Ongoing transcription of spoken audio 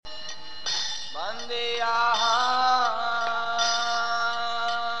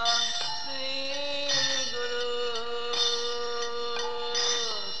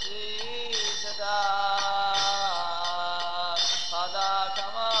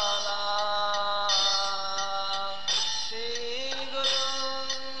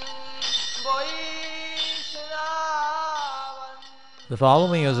The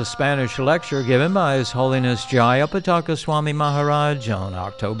following is a Spanish lecture given by His Holiness Jayapataka Swami Maharaj on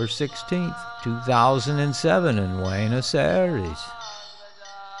October 16th, 2007 in Buenos Aires.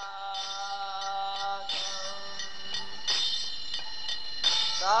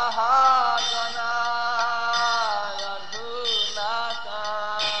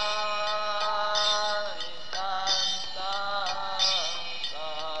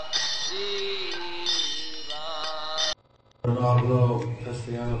 No hablo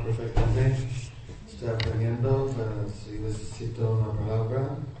castellano perfectamente, estoy aprendiendo, pero si necesito una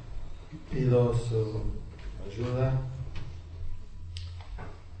palabra, pido su ayuda.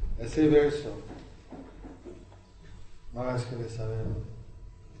 Ese verso, más que saber,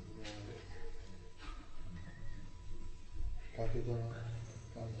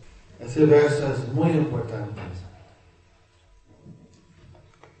 ese verso es muy importante,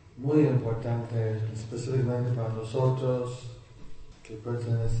 específicamente para nosotros que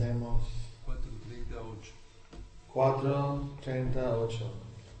pertenecemos 4:38. 4:38.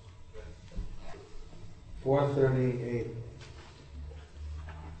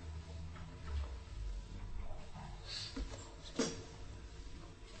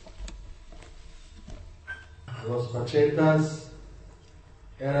 Los Pachetas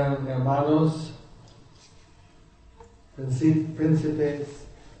eran hermanos, príncipes,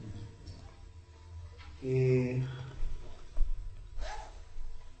 y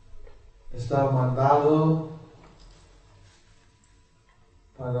estaba mandado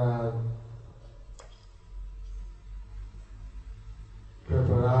para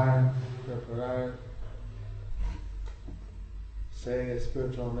prepararse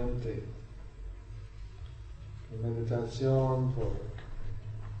espiritualmente, por meditación, por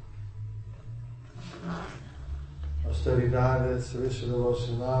austeridades, servicio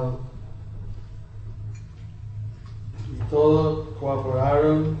devocional. Y todos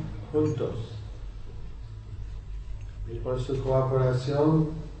cooperaron juntos. Y por su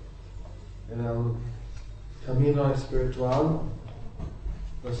cooperación en el camino espiritual,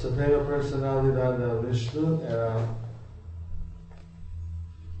 la Suprema Personalidad de Vishnu era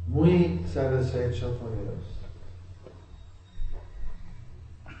muy satisfecho con ellos.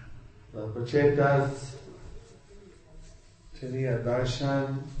 Los Pachetas tenían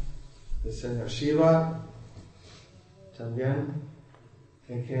darshan del Señor Shiva, también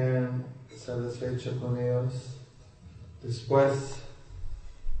que quedan satisfechos con ellos. Después,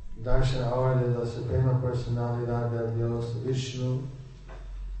 darshan ahora de la Suprema Personalidad de Dios Vishnu,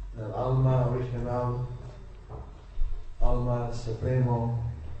 el alma original, alma supremo.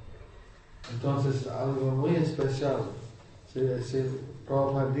 Entonces, algo muy especial. Si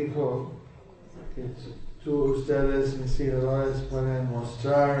Prabhupada dijo que ustedes, mis seguidores, pueden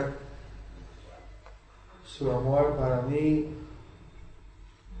mostrar su amor para mí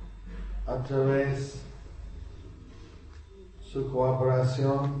a través de su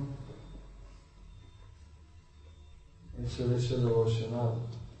cooperación en servicio devocional.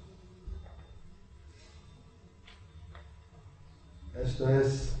 Esto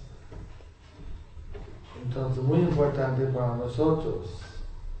es entonces muy importante para nosotros,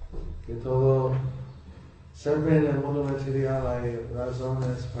 que siempre en el mundo material hay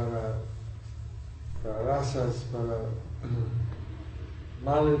razones para razas, para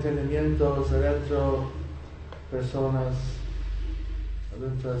malentendimientos adentro las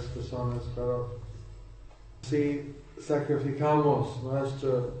personas, pero si sacrificamos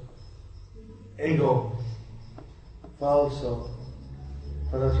nuestro ego falso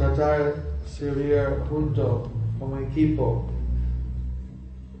para tratar de servir junto como equipo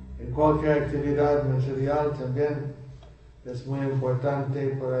en cualquier actividad material, también es muy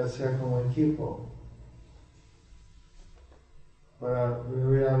importante para hacer como equipo, para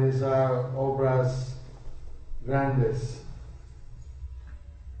realizar obras grandes.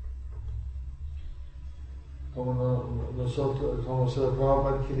 Como Srila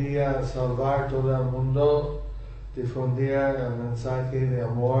Prabhupada quería salvar todo el mundo, difundir el mensaje de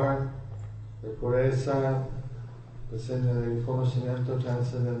amor, de pureza, del conocimiento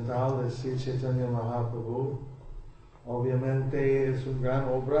trascendental de Sri Chaitanya Mahaprabhu. Obviamente es una gran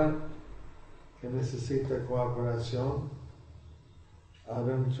obra que necesita cooperación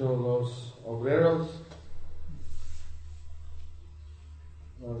adentro los obreros.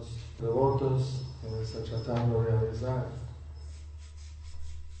 los devotos que está tratando de realizar.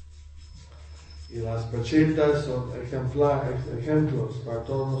 Y las prachitas son ejemplos para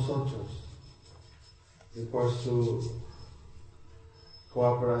todos nosotros. Y por su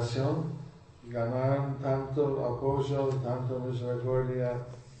cooperación ganaron tanto apoyo, tanto misericordia.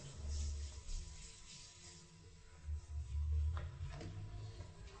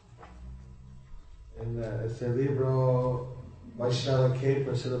 En este libro Vaishnava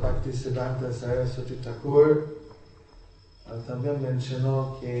Kepa, Srila Bhaktisiddhanta Saraswati Thakur también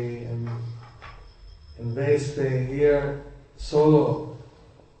mencionó que en vez de ir solo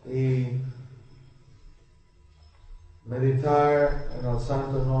y meditar en el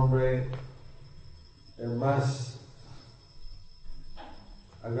santo nombre, el más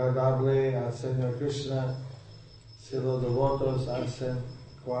agradable al Señor Krishna, si los devotos hacen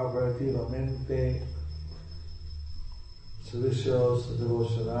cooperativamente servicios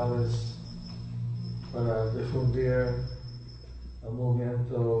devocionales para difundir el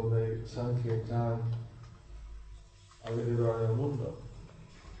movimiento de Sankirtan alrededor del mundo.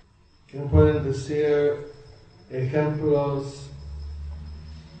 ¿Quién pueden decir ejemplos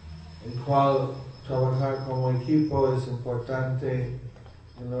en cual trabajar como equipo es importante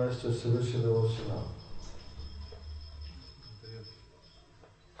en nuestro servicio devocional?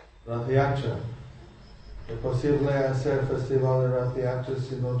 Rath Yatra. ¿Es posible hacer festival de Rath Yatra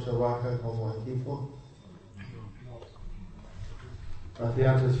si no trabaja como equipo? Rath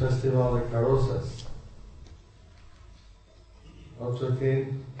Yatra es festival de carrozas. ¿Otra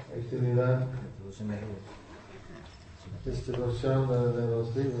qué actividad? Distribución de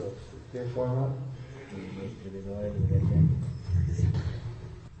los libros. ¿De qué forma?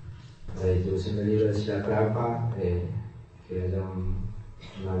 La distribución de libros de Srila Prabhupada, que haya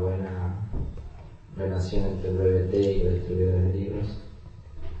una buena relación entre el BBT y los distribuidores de libros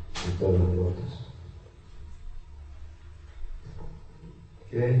y todos los devotos.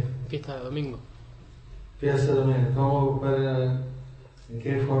 ¿Qué? Fiesta de domingo. Fiesta de domingo. ¿Cómo pueden, en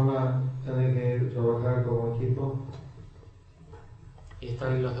qué forma tienen que trabajar como equipo? Y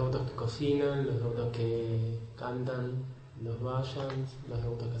están los devotos que cocinan, los devotos que cantan, los vayans, los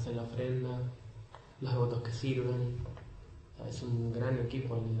devotos que hacen la ofrenda, los devotos que sirven. O sea, es un gran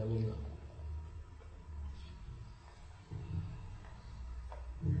equipo el domingo.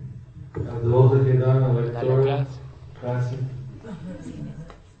 El devoto que dan a Da la lectura, clase.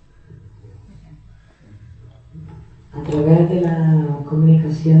 A través de la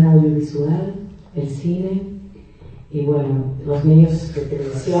comunicación audiovisual, el cine y bueno, los medios de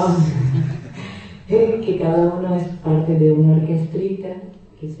televisión, que cada uno es parte de una orquestrita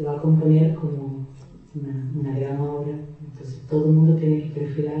que se va a componer como una gran obra. Entonces todo el mundo tiene que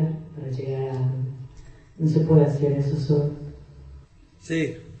perfilar para llegar a algo. No se puede hacer eso solo.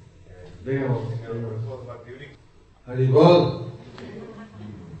 Sí. Digamos. Haribol.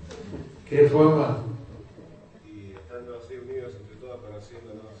 ¿Qué forma? Y estando así unidos entre todos,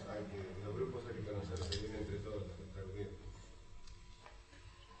 conociéndonos, los grupos hay que conocerse bien entre todos, estar unidos.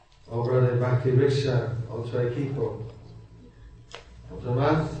 Obra de Bhakti Vriksha, otro equipo. ¿Otro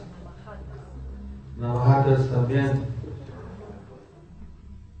más? Navajatas también.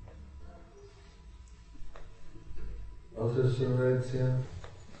 Otra sugerencia.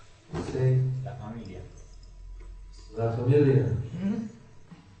 Sí. La familia. La familia.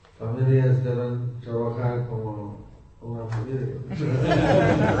 Familias deben trabajar como una familia.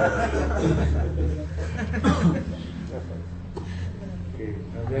 Que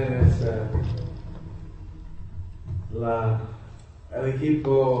también es el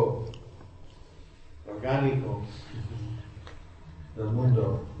equipo orgánico del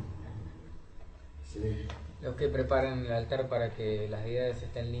mundo. Sí. Los que preparan el altar para que las deidades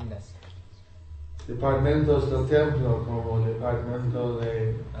estén lindas. Departamentos del templo, como departamento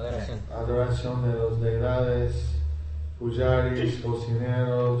de adoración de las deidades, pujaris,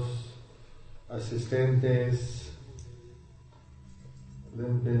 cocineros, asistentes,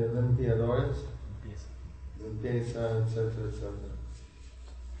 limpiadores, limpieza, etcétera, etcétera.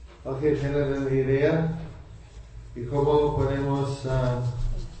 Ok, ¿tienen una idea? ¿Y cómo podemos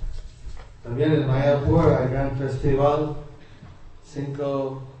también en Mayapur hay gran festival,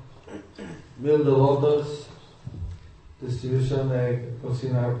 5,000 devotos, distribución de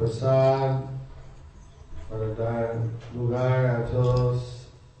cocinar prasad para dar lugar a todos,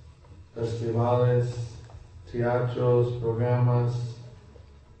 festivales, teatros, programas,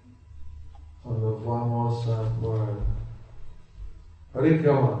 cuando vamos por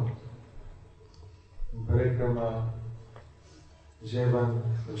Parikrama. En Parikrama llevan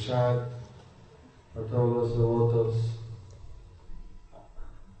prasad a todos los devotos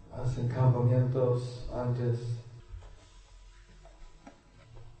hacen campamentos antes.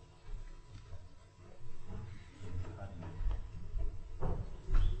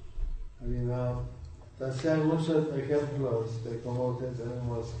 Hay muchos ejemplos de cómo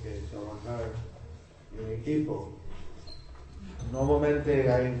tenemos que trabajar en equipo.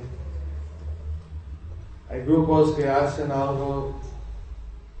 Normalmente hay grupos que hacen algo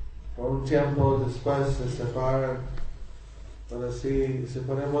por un tiempo, después se separan, pero si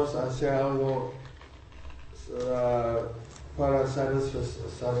podemos hacer algo para la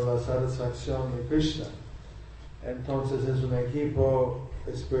satisfacción de Krishna, entonces es un equipo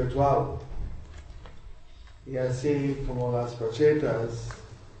espiritual. Y así como las prachetas,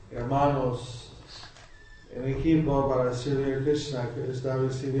 hermanos en equipo para servir a Krishna, que está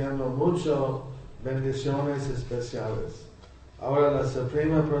recibiendo muchas bendiciones especiales. Ahora la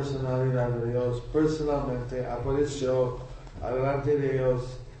Suprema Personalidad de Dios personalmente apareció delante de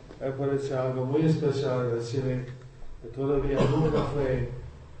ellos, apareció algo muy especial, es decir, que todavía nunca fue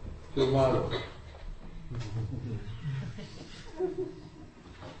filmado.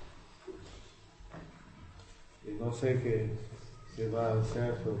 Y no sé qué se va a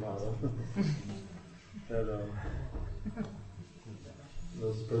hacer filmado, pero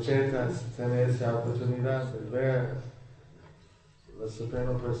los prochetas tienen esa oportunidad de ver la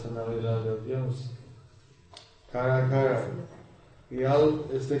Suprema Personalidad de Dios cara a cara. Y él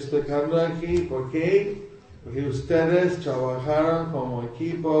está explicando aquí por qué, porque ustedes trabajaron como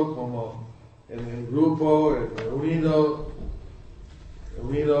equipo, como en el grupo, unidos,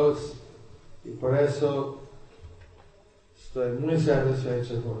 y por eso estoy muy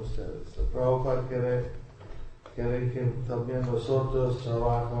satisfecho con ustedes. El Prabhupada quiere que también nosotros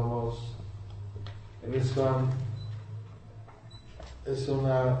trabajamos en ISKCON.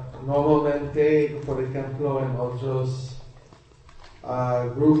 Normalmente, por ejemplo, en otros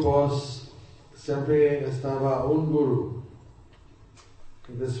grupos siempre estaba un gurú.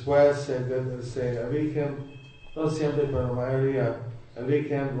 Y después se eligen, no siempre, pero la mayoría,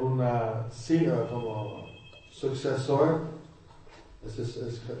 eligen una como sucesor. Es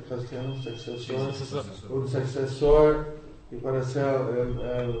cristiano, un sucesor, y para ser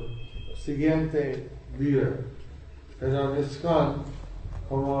el siguiente líder. Pero en ISKCON,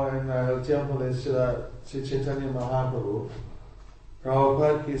 como en el tiempo de Sri Chaitanya Mahaprabhu,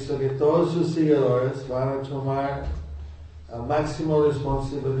 Prabhupada quiso que todos sus seguidores van a tomar la máxima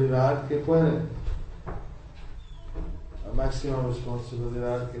responsabilidad que pueden. La máxima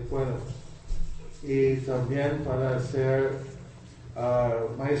responsabilidad que pueden. Y también para ser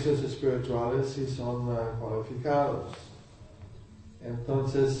maestros espirituales si son cualificados.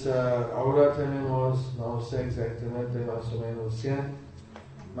 Entonces, ahora tenemos, no sé exactamente, más o menos 100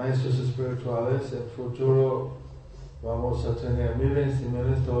 maestros espirituales. En el futuro vamos a tener miles y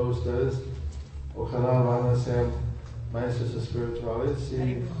miles. Todos ustedes, ojalá van a ser maestros espirituales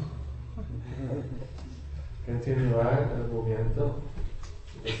y continuar el movimiento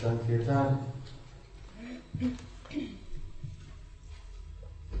de Sankirtan.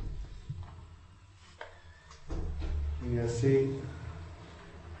 Y así,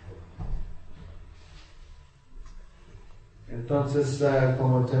 entonces,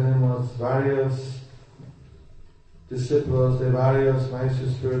 como tenemos varios discípulos de varios maestros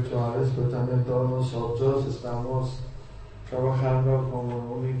espirituales, pero también todos nosotros estamos trabajando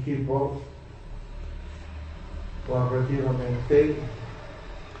como un equipo colaborativamente.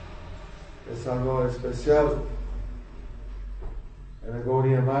 Es algo especial. En el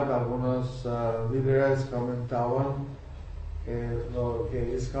Gaudiya Math algunos líderes comentaban que lo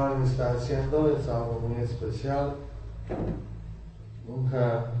que ISKCON está haciendo es algo muy especial.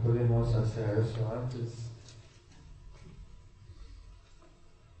 Nunca pudimos hacer eso antes.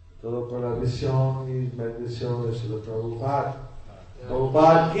 Todo por la visión y bendición de Srila Prabhupada.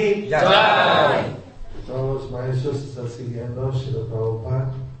 Prabhupada ki jai. Todos los maestros están siguiendo Srila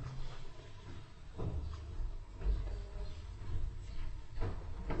Prabhupada.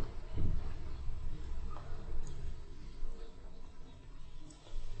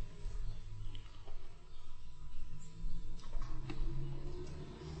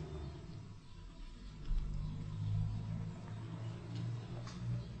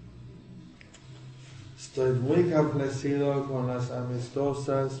 Estoy muy complacido con las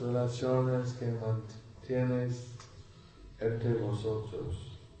amistosas relaciones que mantienes entre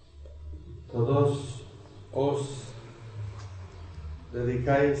vosotros. Todos os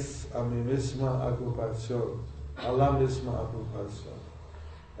dedicáis a mi misma ocupación, a la misma ocupación,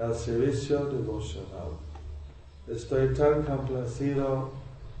 al servicio devocional. Estoy tan complacido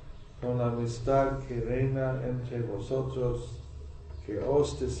con la amistad que reina entre vosotros que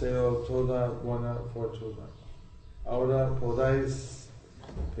os deseo toda buena fortuna. Ahora podáis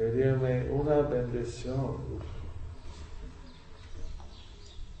pedirme una bendición.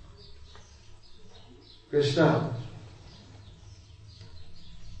 Krishna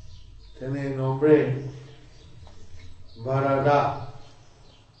tiene nombre Varada.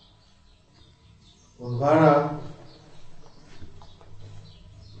 Un vara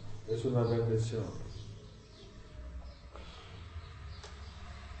es una bendición.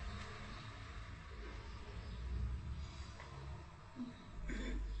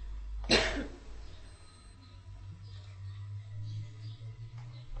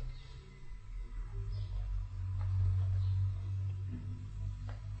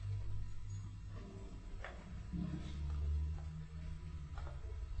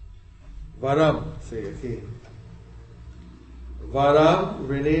 Varam, sí, aquí. Varam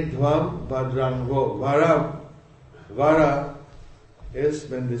Vinidvam Badrango. Varam, Vara es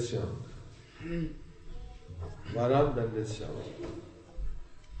bendición. Varam, bendición.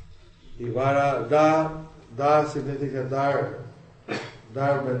 Y Vara, da significa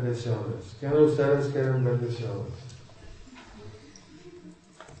dar bendiciones. ¿Quién de ustedes quieren bendiciones?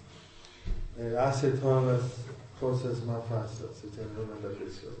 Hace todas las cosas más fáciles si tienen una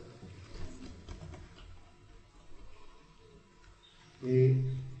bendición. Y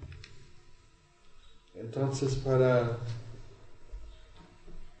entonces para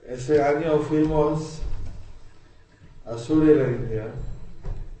ese año fuimos a sur de la India.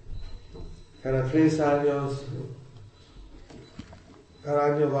 Cada 3 años,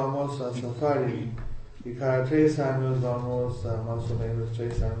 cada año vamos a safari y cada 3 años vamos a más o menos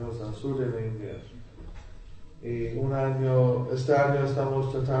 3 años al sur de la India. Y este año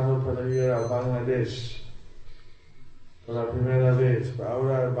estamos tratando para ir a Bangladesh. Por la primera vez.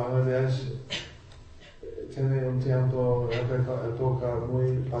 Ahora Bangladesh tiene un tiempo, época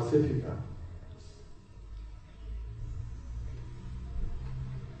muy pacífica.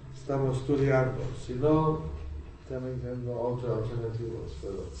 Estamos estudiando, si no, también tengo otras alternativas,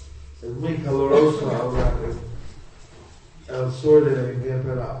 pero es muy caluroso ahora en el sur de la India,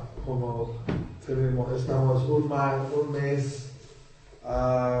 pero como estamos un mes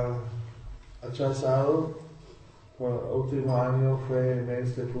atrasado. El último año fue el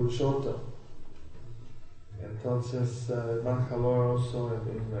mes de Purushottam. Entonces, más caloroso en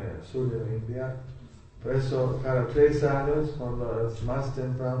el sur de la India. Por eso, cada 3 años, cuando es más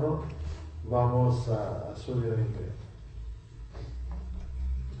temprano, vamos a sur de la India.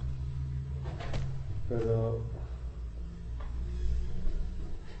 Pero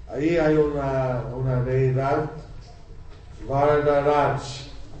ahí hay una deidad, Varadaraj,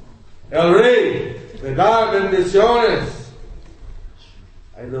 el rey de dar bendiciones.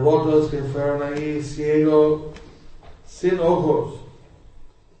 Hay devotos que fueron ahí ciegos, sin ojos,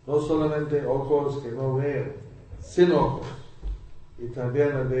 no solamente ojos que no ven, sin ojos, y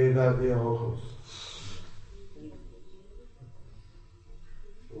también la deidad de ojos.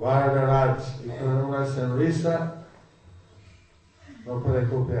 Varadaraj, y con una sonrisa, no puede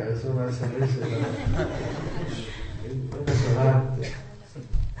copiar, es una sonrisa impresionante.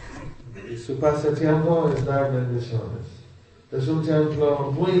 Y su pasatiempo es dar bendiciones. Es un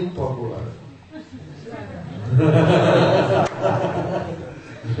templo muy popular.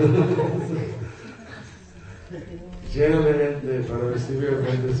 Lleno de gente para recibir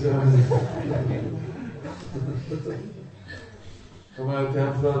bendiciones. Como el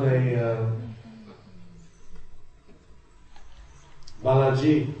templo de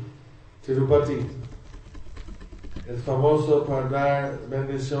Balaji, Tirupati. Es famoso para dar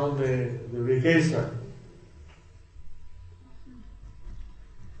bendición de riqueza.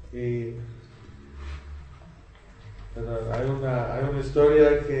 Y hay una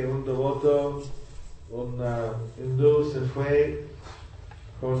historia que un devoto, un hindú, se fue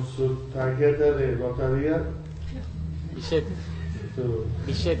con su tarjeta de lotería. Su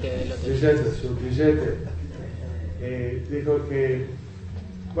billete. Dijo que,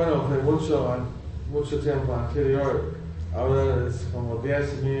 bueno, fue mucho tiempo anterior, ahora es como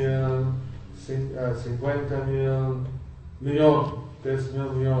 10,000, 50,000, millón, 10,000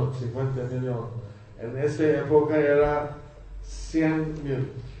 millones, 50 millones. En esa época era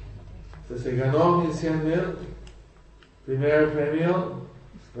 100,000. Entonces se ganó 100,000, primer premio,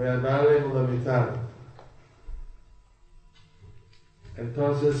 voy a darle la mitad.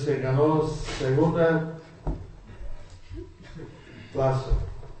 Entonces se ganó segunda plazo.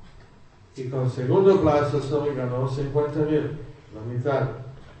 Y con segundo plazo solo ganó 50,000, la mitad.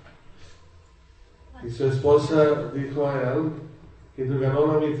 Y su esposa dijo a él que tú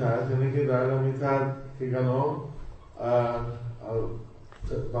ganó la mitad, tienes que dar la mitad que ganó a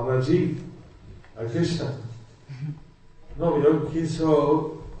Balaji, a Krishna. No, yo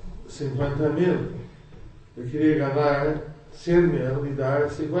quiso 50,000. Yo quería ganar 100,000 y dar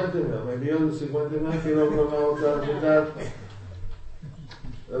 50,000. Me dio 50,000 que no con la otra mitad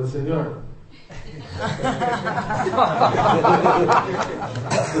del Señor.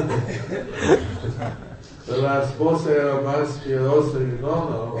 Pero la esposa era más piadosa y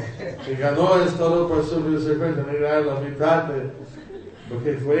no, que ganó es todo por su secreto, no era la mitad,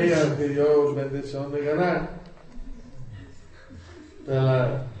 porque fue ella que dio bendición de ganar.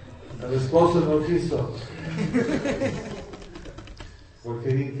 Pero el esposo no quiso,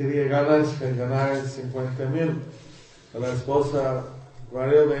 porque quería ganar 50,000. La esposa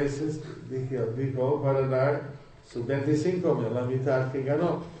varias veces dijo para dar sus 25,000, la mitad que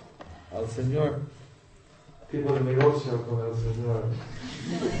ganó al Señor. Tipo de negocio con el Señor.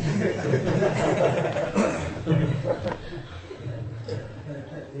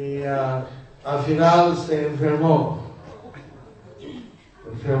 Y al final se enfermó.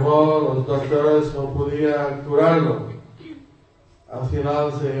 Los doctores no podían curarlo. Al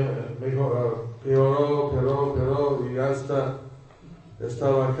final se peoró y hasta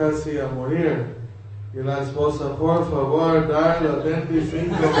estaba casi a morir. Y la esposa, por favor, darle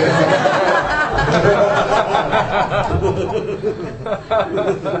 25 veces.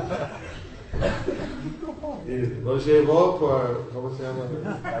 Y lo llevó por, ¿cómo se llama?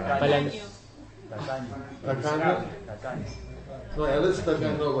 Palanquín. ¿Tacaño? No, él es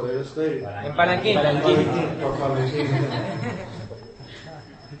tacaño, pero yo estoy... En Palanquín. Por Palanquín.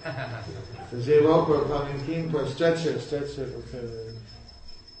 Se llevó por Palanquín, por stretcher, porque...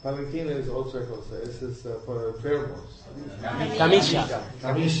 Palanquín es otra cosa, ese es por enfermos. Camilla.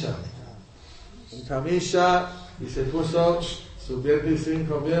 En camilla y se puso sus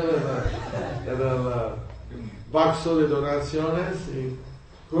 25,000 en el boxo de donaciones y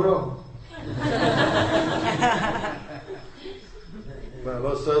curó. Bueno,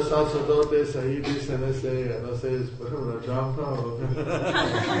 los tres sacerdotes ahí dicen no sé, es una trampa o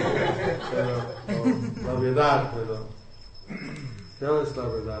la verdad, pero es la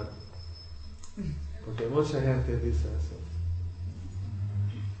verdad. Porque mucha gente dice eso.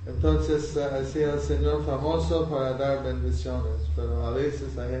 Entonces, así el Señor famoso para dar bendiciones, pero a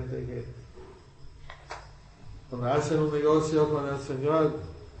veces hay gente que cuando hacen un negocio con el Señor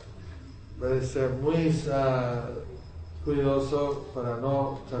debe ser muy cuidadoso para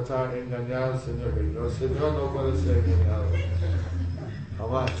no tratar de engañar al Señor, porque el Señor no puede ser engañado,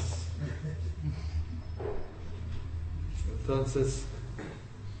 jamás. Entonces,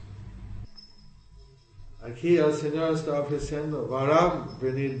 aquí el Señor está ofreciendo Varam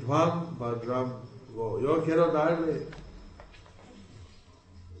Vinidvam Badram Vo. Yo quiero darle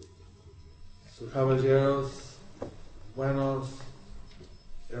sus caballeros buenos,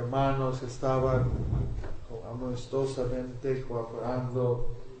 hermanos que estaban amistosamente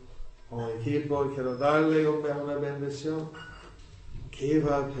cooperando con el equipo. Quiero darle una bendición. ¿Qué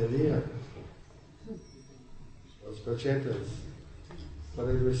va a pedir? Los pachetas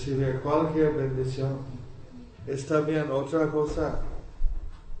para recibir cualquier bendición. Es también otra cosa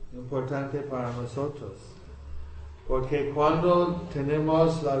importante para nosotros, porque cuando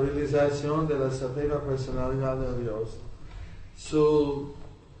tenemos la realización de la suprema personalidad de Dios, su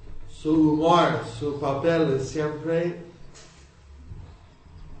humor, su papel es siempre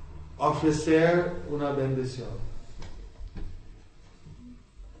ofrecer una bendición.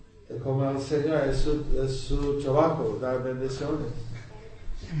 Como el Señor es su trabajo, dar bendiciones.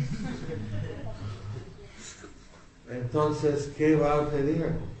 Entonces, ¿qué va a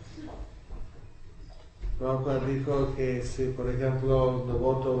pedir? Prabhupada dijo que si, por ejemplo, un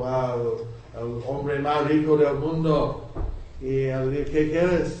devoto va al hombre más rico del mundo y él dice, ¿qué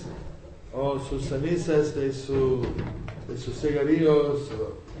quieres? O sus cenizas de sus cigarrillos.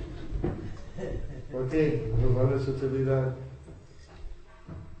 ¿Por qué? ¿Cuál es su utilidad?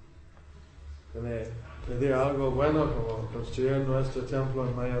 Pedir algo bueno como construir nuestro templo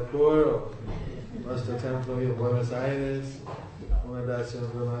en Mayapur o nuestro templo en Buenos Aires, una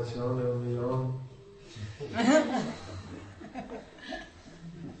donación de 1 millón,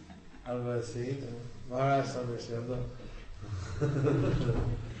 algo así. Ahora están diciendo.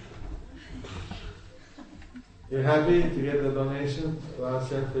 You're happy to get the donation? ¿Va a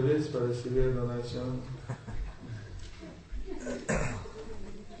ser feliz para recibir donación?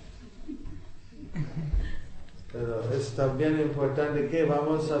 Pero es también importante que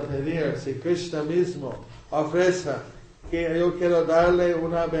vamos a pedir, si Krishna mismo ofrece que yo quiero darle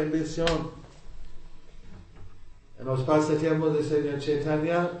una bendición. En los pasatiempos del Señor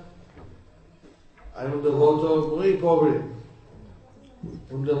Chaitanya hay un devoto muy pobre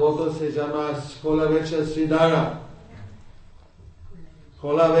Un devoto se llama Kolavecha Sridhara.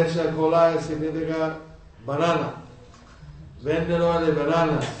 Kolavecha, kola significa banana. Vendedor de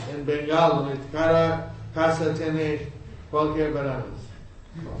bananas en Bengal, donde cada casa tiene cualquier banana.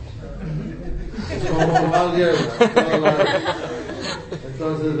 Es como un mal hierba.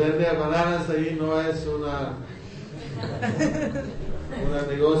 Entonces vender bananas ahí no es un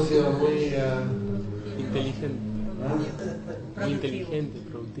negocio muy inteligente. ¿Ah? Muy inteligente,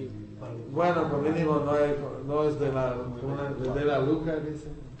 productivo. Bueno, por mínimo no es de la lucra, dice.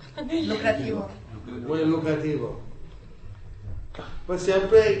 Lucrativo. Muy lucrativo. Pues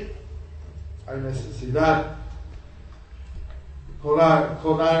siempre hay necesidad. Konar,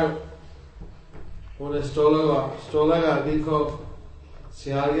 un astróloga dijo,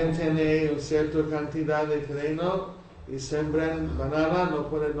 si alguien tiene una cierta cantidad de terreno y sembran banana,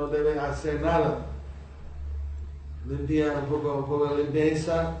 no debe hacer nada. Limpia un poco de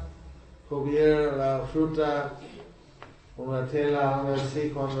limpieza, cubrir la fruta, una tela, algo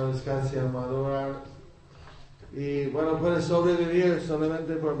así, cuando es casi a madurar. Y bueno, puede sobrevivir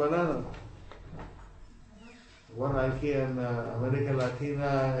solamente por banana. Bueno, aquí en América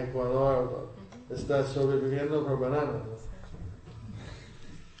Latina, Ecuador, está sobreviviendo por banana.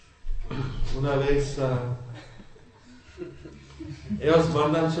 Una vez ellos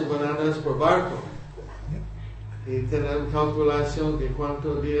mandan sus bananas por barco y tienen calculación de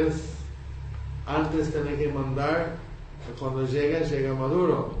cuántos días antes tienen que mandar, y cuando llega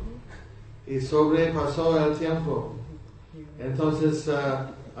maduro. Y sobrepasó el tiempo. Entonces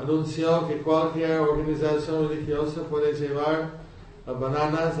anunció que cualquier organización religiosa puede llevar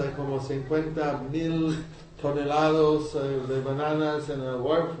bananas, hay como 50,000 toneladas de bananas en el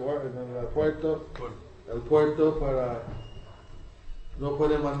puerto para no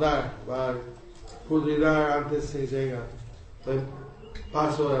puede mandar, va a pudrir antes de llegar.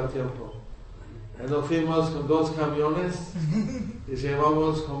 Pasó el tiempo. Y nos fuimos con 2 camiones y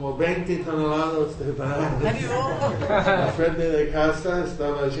llevamos como 20 toneladas de bananas. La frente de casa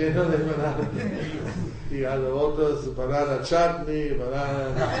estaba lleno de bananas. Y a los otros, banana chutney, banana.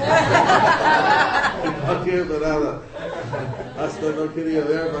 Cualquier banana. Hasta no quería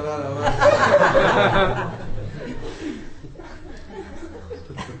ver banana más.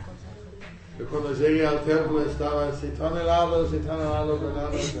 Y cuando llegué al templo estaba así, toneladas y toneladas de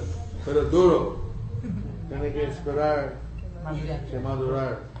bananas, pero duro. Tiene que esperar que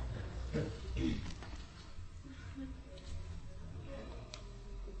madurar.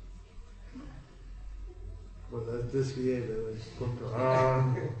 Well, desvié del punto.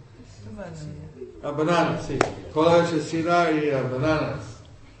 Bananas, sí. Kolavecha Sridhar y bananas.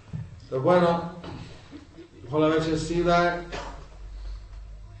 Pero bueno, Kolavecha Sridhar,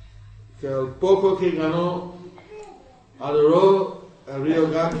 que el poco que ganó, adoró el río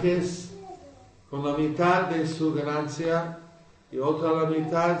Ganges con la mitad de su ganancia y otra la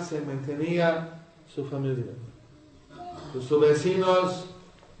mitad se mantenía su familia. Sus vecinos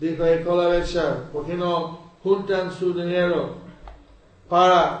dijo a Kolavecha, ¿por qué no juntan su dinero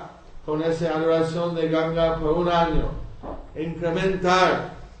con esa adoración de Ganga por un año,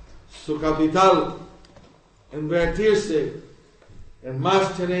 incrementar su capital, invertirse en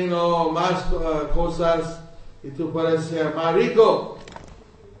más terreno, más cosas, y tú puedes ser más rico?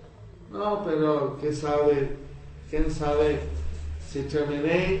 No, pero quién sabe si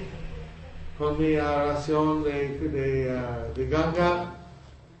terminé con mi oración de Ganga,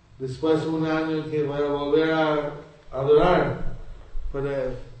 después de un año que voy a volver a adorar,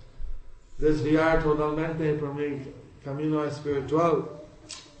 para desviar totalmente por mi camino espiritual.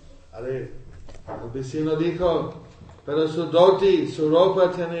 El vecino dijo, pero su dhoti, su ropa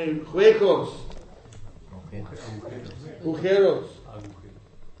tiene huecos,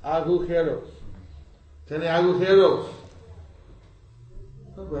 agujeros. Tiene agujeros.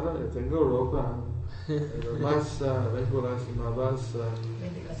 Bueno, yo tengo ropa. Pero más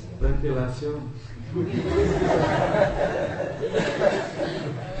ventilación.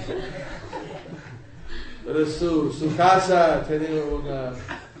 Pero su casa tiene una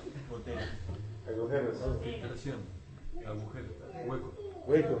agujeros.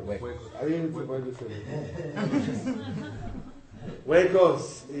 Huecos. Alguien se puede decir.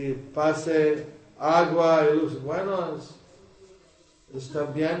 Huecos y pase agua y luz. Bueno, es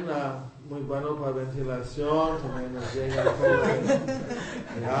también muy bueno para ventilación, también nos llega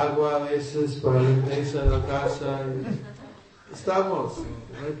el agua a veces para la limpieza de la casa. Estamos,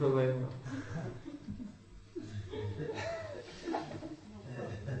 no hay problema.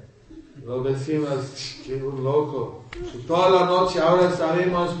 Los vecinos, que un loco. Toda la noche ahora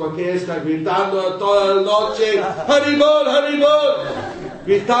sabemos por qué está gritando toda la noche. Haribol, Haribol.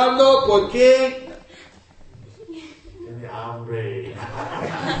 Gritando porque tiene hambre.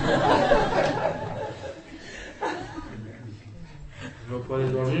 No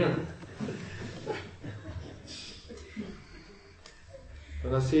puede dormir.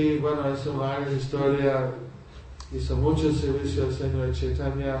 Pero así, bueno, es una larga historia. Hizo mucho servicio al Señor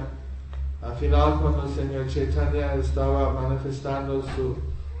Chaitanya. Al final, cuando el Señor Chaitanya estaba manifestando su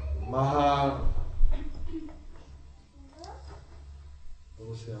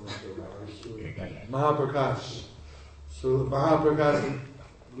 ¿cómo se llama? Su Mahaprakash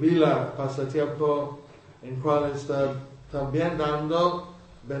Lila, pasatiempo, en cual está también dando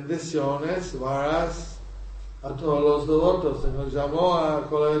bendiciones, varas, a todos los devotos. Se nos llamó a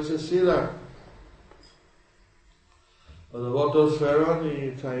Colegio Sridhar. Los devotos fueron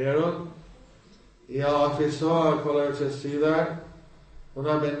y trajeron, y él ofreció a Colegio Sridhar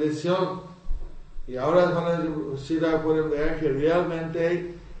una bendición. Y ahora Colegio Sridhar puede ver que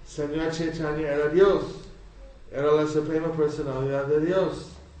realmente Señor Chaitanya era Dios, era la suprema personalidad de Dios.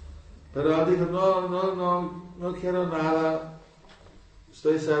 Pero él dijo, no quiero nada,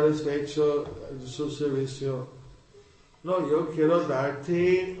 estoy satisfecho de su servicio. No, yo quiero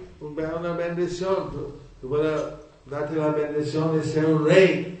darte una bendición. Tú puedes darte la bendición de ser un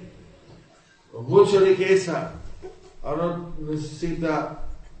rey, con mucha riqueza. Ahora necesita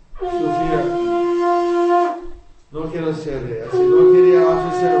sufrir. No quiero ser rey, así no quería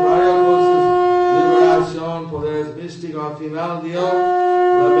ofrecer varias cosas, liberación, poderes místicos. Al final dio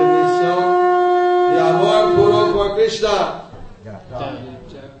la bendición de amor puro por Krishna.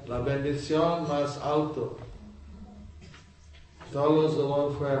 La bendición más alto. Todos los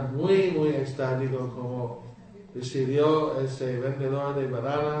devotos fueron muy extáticos como recibió ese vendedor de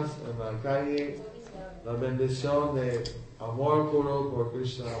bananas en la calle, la bendición de amor puro por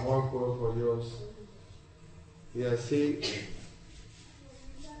Krishna, amor puro por Dios. Y así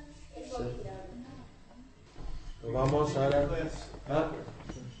vamos ahora.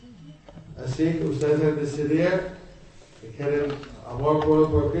 Así ustedes decidir que quieren amor puro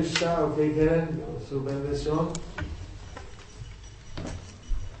por Krishna o que quieren su bendición.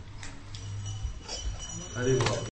 Haribol.